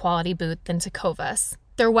higher quality boot than Tecovas.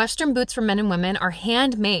 Their Western boots for men and women are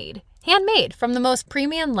handmade from the most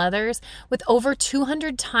premium leathers with over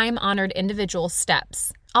 200 time-honored individual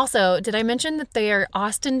steps. Also, did I mention that they are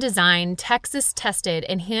Austin-designed, Texas-tested,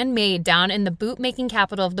 and handmade down in the boot-making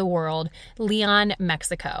capital of the world, Leon,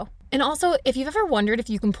 Mexico? And also, if you've ever wondered if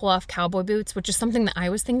you can pull off cowboy boots, which is something that I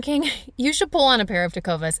was thinking, you should pull on a pair of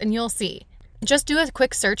Tecovas and you'll see. Just do a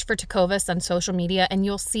quick search for Tecovas on social media and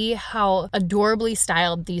you'll see how adorably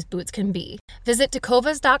styled these boots can be. Visit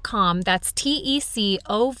tecovas.com, that's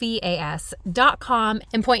TECOVAS.com,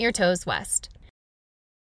 and point your toes west.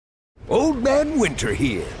 Old Man Winter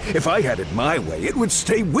here. If I had it my way, it would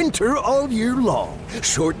stay winter all year long.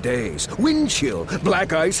 Short days, wind chill,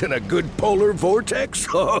 black ice, and a good polar vortex.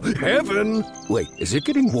 Oh, heaven. Wait, is it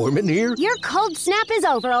getting warm in here? Your cold snap is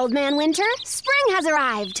over, Old Man Winter. Spring has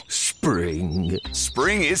arrived. Spring.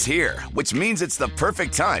 Spring is here, which means it's the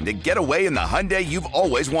perfect time to get away in the Hyundai you've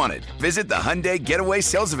always wanted. Visit the Hyundai Getaway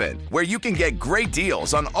Sales Event, where you can get great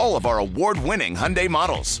deals on all of our award-winning Hyundai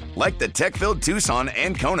models, like the tech-filled Tucson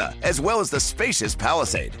and Kona, as well as the spacious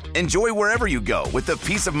Palisade. Enjoy wherever you go with the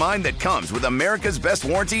peace of mind that comes with America's best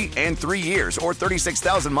warranty and 3 years or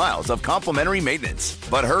 36,000 miles of complimentary maintenance.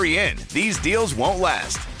 But hurry in, these deals won't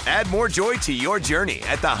last. Add more joy to your journey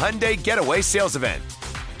at the Hyundai Getaway Sales Event.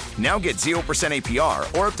 Now get 0% APR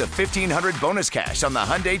or up to $1,500 bonus cash on the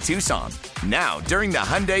Hyundai Tucson. Now during the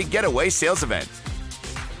Hyundai Getaway Sales Event.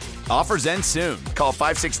 Offers end soon. Call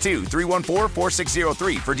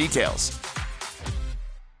 562-314-4603 for details.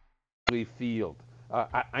 Field.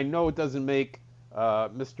 I know it doesn't make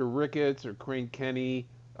Mr. Ricketts or Crane Kenny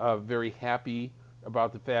very happy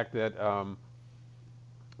about the fact that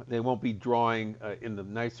They won't be drawing in the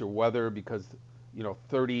nicer weather because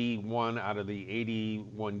 31 out of the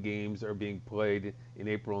 81 games are being played in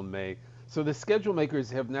April and May. So the schedule makers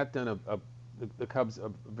have not done the Cubs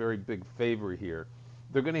a very big favor here.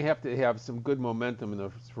 They're going to have some good momentum in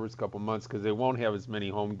the first couple months because they won't have as many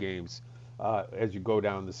home games as you go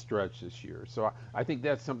down the stretch this year. So I think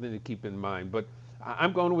that's something to keep in mind. But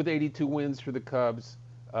I'm going with 82 wins for the Cubs.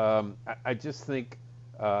 I just think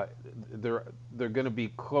they're going to be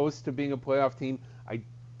close to being a playoff team.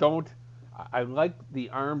 I like the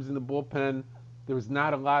arms in the bullpen. There's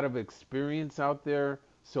not a lot of experience out there,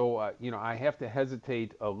 so I have to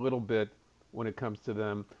hesitate a little bit when it comes to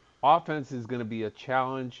them. Offense is going to be a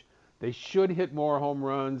challenge. They should hit more home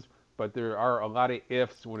runs, but there are a lot of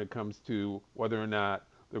ifs when it comes to whether or not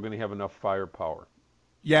they're going to have enough firepower.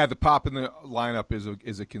 Yeah, the pop in the lineup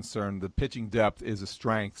is a concern. The pitching depth is a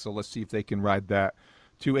strength, so let's see if they can ride that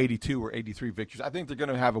to 82 or 83 victories. I think they're going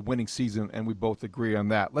to have a winning season, and we both agree on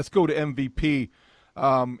that. Let's go to MVP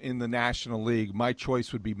in the National League. My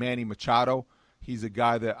choice would be Manny Machado. He's a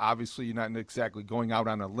guy that obviously you're not exactly going out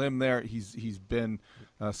on a limb there. He's been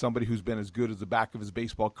somebody who's been as good as the back of his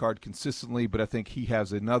baseball card consistently, but I think he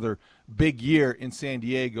has another big year in San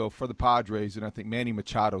Diego for the Padres, and I think Manny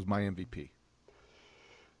Machado is my MVP.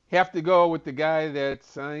 Have to go with the guy that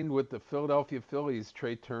signed with the Philadelphia Phillies,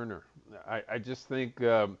 Trey Turner. I just think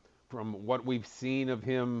from what we've seen of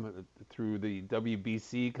him through the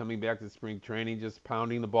WBC, coming back to spring training, just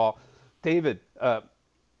pounding the ball. David,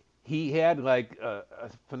 he had like a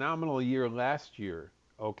phenomenal year last year,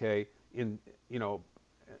 okay?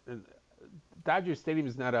 Dodger Stadium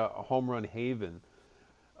is not a home run haven.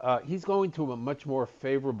 He's going to a much more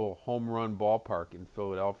favorable home run ballpark in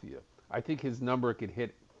Philadelphia. I think his number could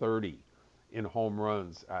hit 30 in home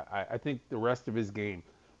runs. I think the rest of his game,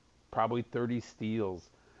 probably 30 steals,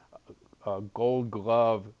 Gold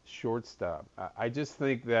Glove, shortstop. I just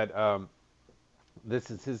think that this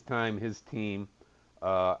is his time, his team.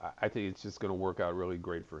 I think it's just going to work out really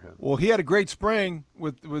great for him. Well, he had a great spring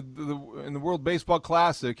in the World Baseball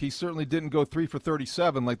Classic. He certainly didn't go 3 for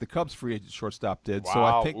 37 like the Cubs free agent shortstop did. Wow. So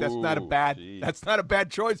I think that's not a bad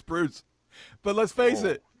choice, Bruce. But let's face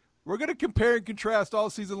it. We're going to compare and contrast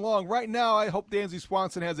all season long. Right now, I hope Dansby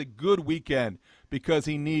Swanson has a good weekend because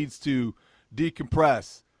he needs to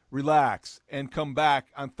decompress, relax, and come back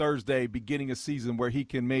on Thursday, beginning a season where he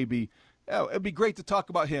can maybe it'd be great to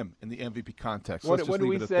talk about him in the MVP context. What did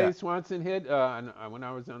we say Swanson hit when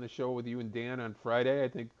I was on the show with you and Dan on Friday? I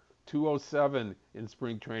think 207 in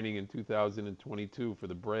spring training in 2022 for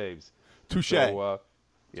the Braves. Touche. So,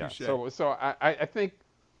 Touché. So I think,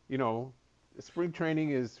 spring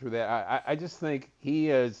training is for that. I just think he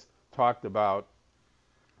has talked about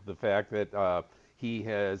the fact that he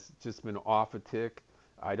has just been off a tick.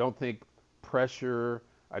 I don't think pressure,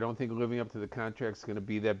 I don't think living up to the contract is going to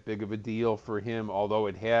be that big of a deal for him, although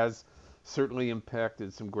it has certainly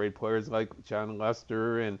impacted some great players like John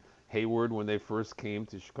Lester and Hayward when they first came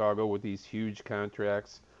to Chicago with these huge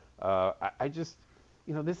contracts. I just,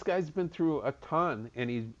 this guy's been through a ton,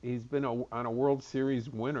 and he's been on a World Series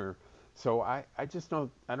winner. So I just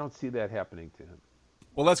don't see that happening to him.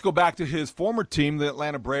 Well, let's go back to his former team, the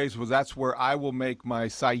Atlanta Braves. That's where I will make my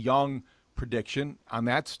Cy Young prediction on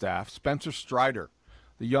that staff. Spencer Strider,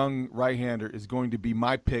 the young right-hander, is going to be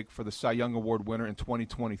my pick for the Cy Young Award winner in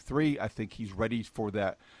 2023. I think he's ready for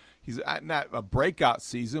that. He's not a breakout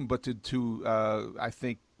season, but to I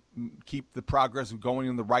think, keep the progress going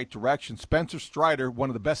in the right direction. Spencer Strider, one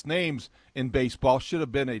of the best names in baseball, should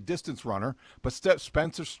have been a distance runner, but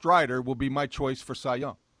Spencer Strider will be my choice for Cy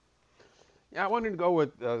Young. Yeah, I wanted to go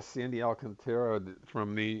with Sandy Alcantara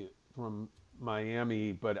from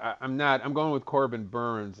Miami, but I'm not. I'm going with Corbin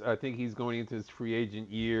Burns. I think he's going into his free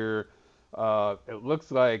agent year. It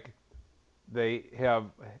looks like they have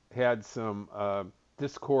had some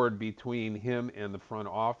discord between him and the front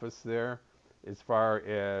office there, as far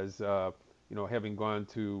as having gone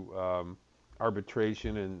to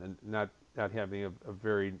arbitration and not having a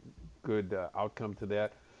very good outcome to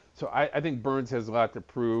that. So I think Burns has a lot to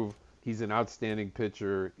prove. He's an outstanding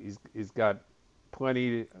pitcher. He's got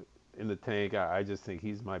plenty in the tank. I just think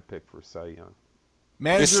he's my pick for Cy Young.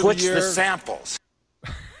 Manager of the year. The samples.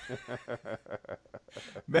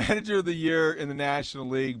 Manager of the year in the National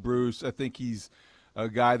League, Bruce. I think he's a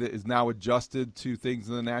guy that is now adjusted to things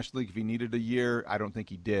in the National League. If he needed a year, I don't think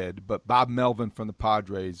he did. But Bob Melvin from the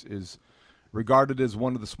Padres is regarded as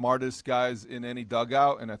one of the smartest guys in any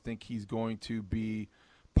dugout, and I think he's going to be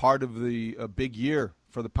part of the big year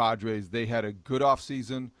for the Padres. They had a good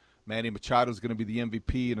offseason. Manny Machado is going to be the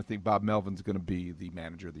MVP, and I think Bob Melvin's going to be the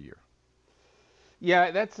manager of the year.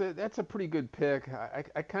 Yeah, that's a pretty good pick.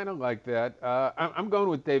 I kind of like that. I'm going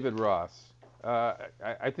with David Ross.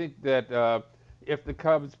 I think that if the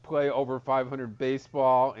Cubs play over 500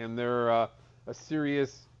 baseball and they're a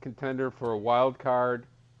serious contender for a wild card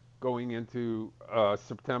going into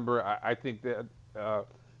September, I think that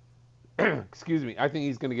excuse me, I think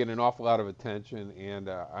he's going to get an awful lot of attention, and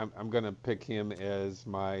I'm going to pick him as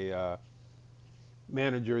my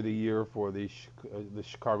manager of the year for the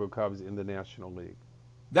Chicago Cubs in the National League.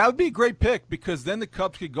 That would be a great pick because then the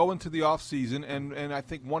Cubs could go into the offseason, and I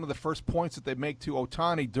think one of the first points that they make to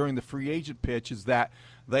Ohtani during the free agent pitch is that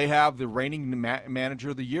they have the reigning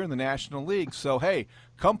manager of the year in the National League. So, hey,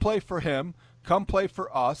 come play for him, come play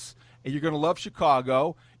for us, and you're going to love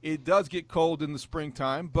Chicago. It does get cold in the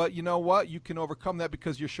springtime, but you know what? You can overcome that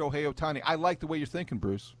because you're Shohei Ohtani. I like the way you're thinking,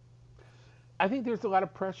 Bruce. I think there's a lot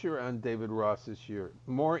of pressure on David Ross this year,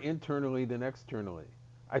 more internally than externally.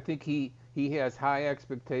 I think he has high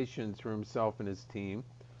expectations for himself and his team.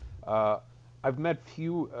 I've met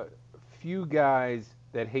few guys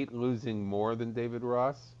that hate losing more than David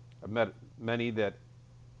Ross. I've met many that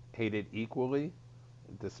hate it equally,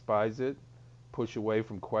 despise it, push away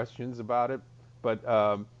from questions about it. But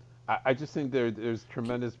I just think there's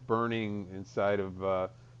tremendous burning inside of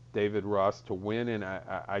David Ross to win, and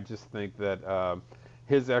I just think that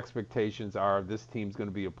his expectations are this team's going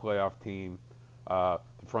to be a playoff team.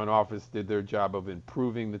 The front office did their job of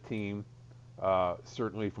improving the team,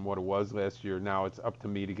 certainly from what it was last year. Now it's up to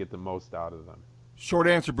me to get the most out of them. Short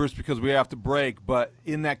answer, Bruce, because we have to break, but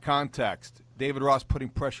in that context, David Ross putting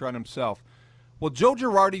pressure on himself. Will Joe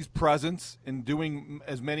Girardi's presence in doing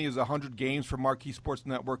as many as 100 games for Marquee Sports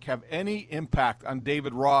Network have any impact on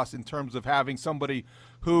David Ross in terms of having somebody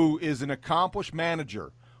who is an accomplished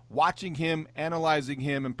manager, watching him, analyzing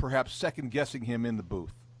him, and perhaps second-guessing him in the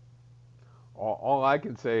booth? All I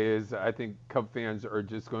can say is I think Cub fans are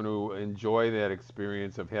just going to enjoy that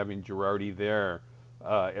experience of having Girardi there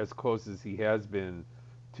as close as he has been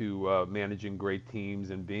to managing great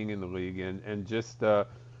teams and being in the league. And just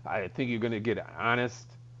I think you're going to get an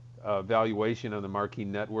honest valuation on the Marquee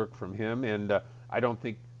Network from him. And I don't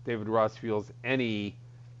think David Ross feels any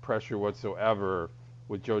pressure whatsoever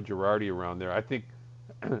with Joe Girardi around there. I think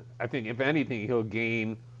if anything, he'll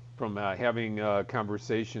gain from having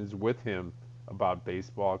conversations with him about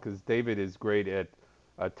baseball, because David is great at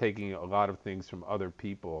taking a lot of things from other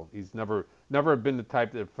people. He's never been the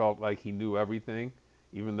type that felt like he knew everything,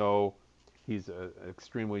 even though he's an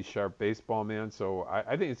extremely sharp baseball man. So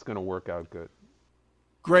I think it's going to work out good.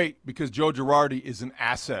 Great, because Joe Girardi is an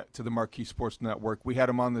asset to the Marquee Sports Network. We had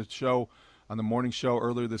him on the show, on the morning show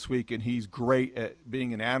earlier this week, and he's great at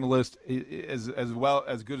being an analyst as well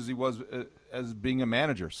as good as he was as being a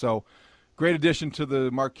manager. So great addition to the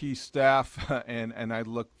Marquee staff, and I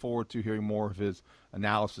look forward to hearing more of his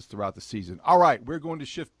analysis throughout the season. All right, we're going to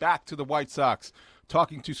shift back to the White Sox,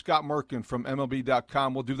 talking to Scott Merkin from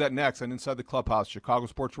MLB.com. We'll do that next on Inside the Clubhouse, Chicago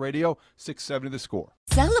Sports Radio, 670 The Score.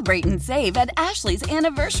 Celebrate and save at Ashley's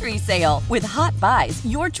Anniversary Sale. With Hot Buys,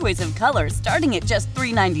 your choice of colors starting at just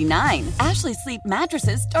 $3.99. Ashley Sleep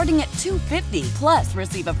mattresses starting at $2.50. Plus,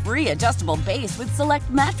 receive a free adjustable base with select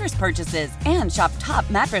mattress purchases. And shop top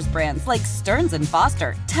mattress brands like Stearns &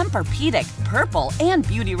 Foster, Tempur-Pedic, Purple, and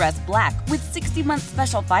Beautyrest Black with 60-month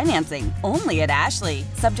special financing. Only at Ashley.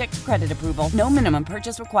 Subject to credit approval. No minimum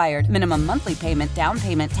purchase required. Minimum monthly payment, down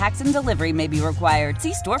payment, tax, and delivery may be required.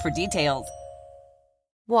 See store for details.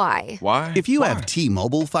 Why? If you have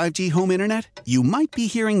T-Mobile 5G home internet, you might be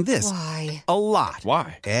hearing this Why? a lot.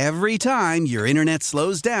 Why? Every time your internet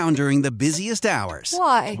slows down during the busiest hours.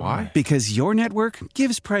 Why? Because your network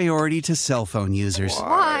gives priority to cell phone users.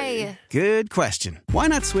 Why? Good question. Why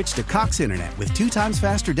not switch to Cox Internet with 2 times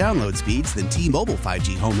faster download speeds than T-Mobile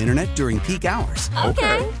 5G home internet during peak hours?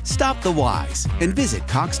 Okay. Stop the whys and visit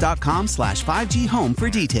cox.com/5G home for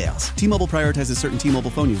details. T-Mobile prioritizes certain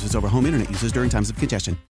T-Mobile phone users over home internet users during times of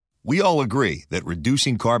congestion. We all agree that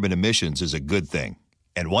reducing carbon emissions is a good thing.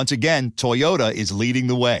 And once again, Toyota is leading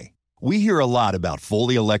the way. We hear a lot about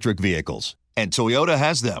fully electric vehicles, and Toyota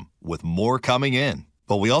has them, with more coming in.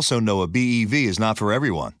 But we also know a BEV is not for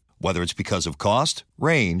everyone, whether it's because of cost,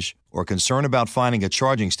 range, or concern about finding a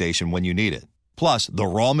charging station when you need it. Plus, the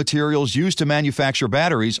raw materials used to manufacture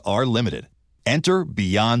batteries are limited. Enter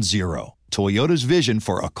Beyond Zero, Toyota's vision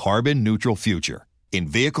for a carbon-neutral future. In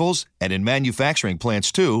vehicles and in manufacturing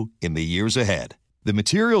plants, too, in the years ahead. The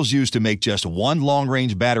materials used to make just one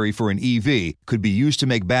long-range battery for an EV could be used to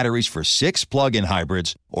make batteries for 6 plug-in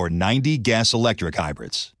hybrids or 90 gas-electric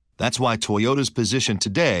hybrids. That's why Toyota's position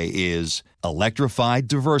today is electrified,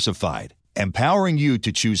 diversified, empowering you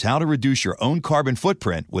to choose how to reduce your own carbon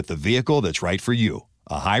footprint with the vehicle that's right for you,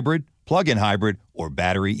 a hybrid, plug-in hybrid, or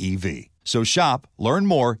battery EV. So shop, learn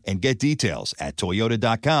more, and get details at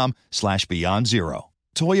toyota.com/beyond zero.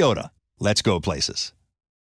 Toyota, let's go places.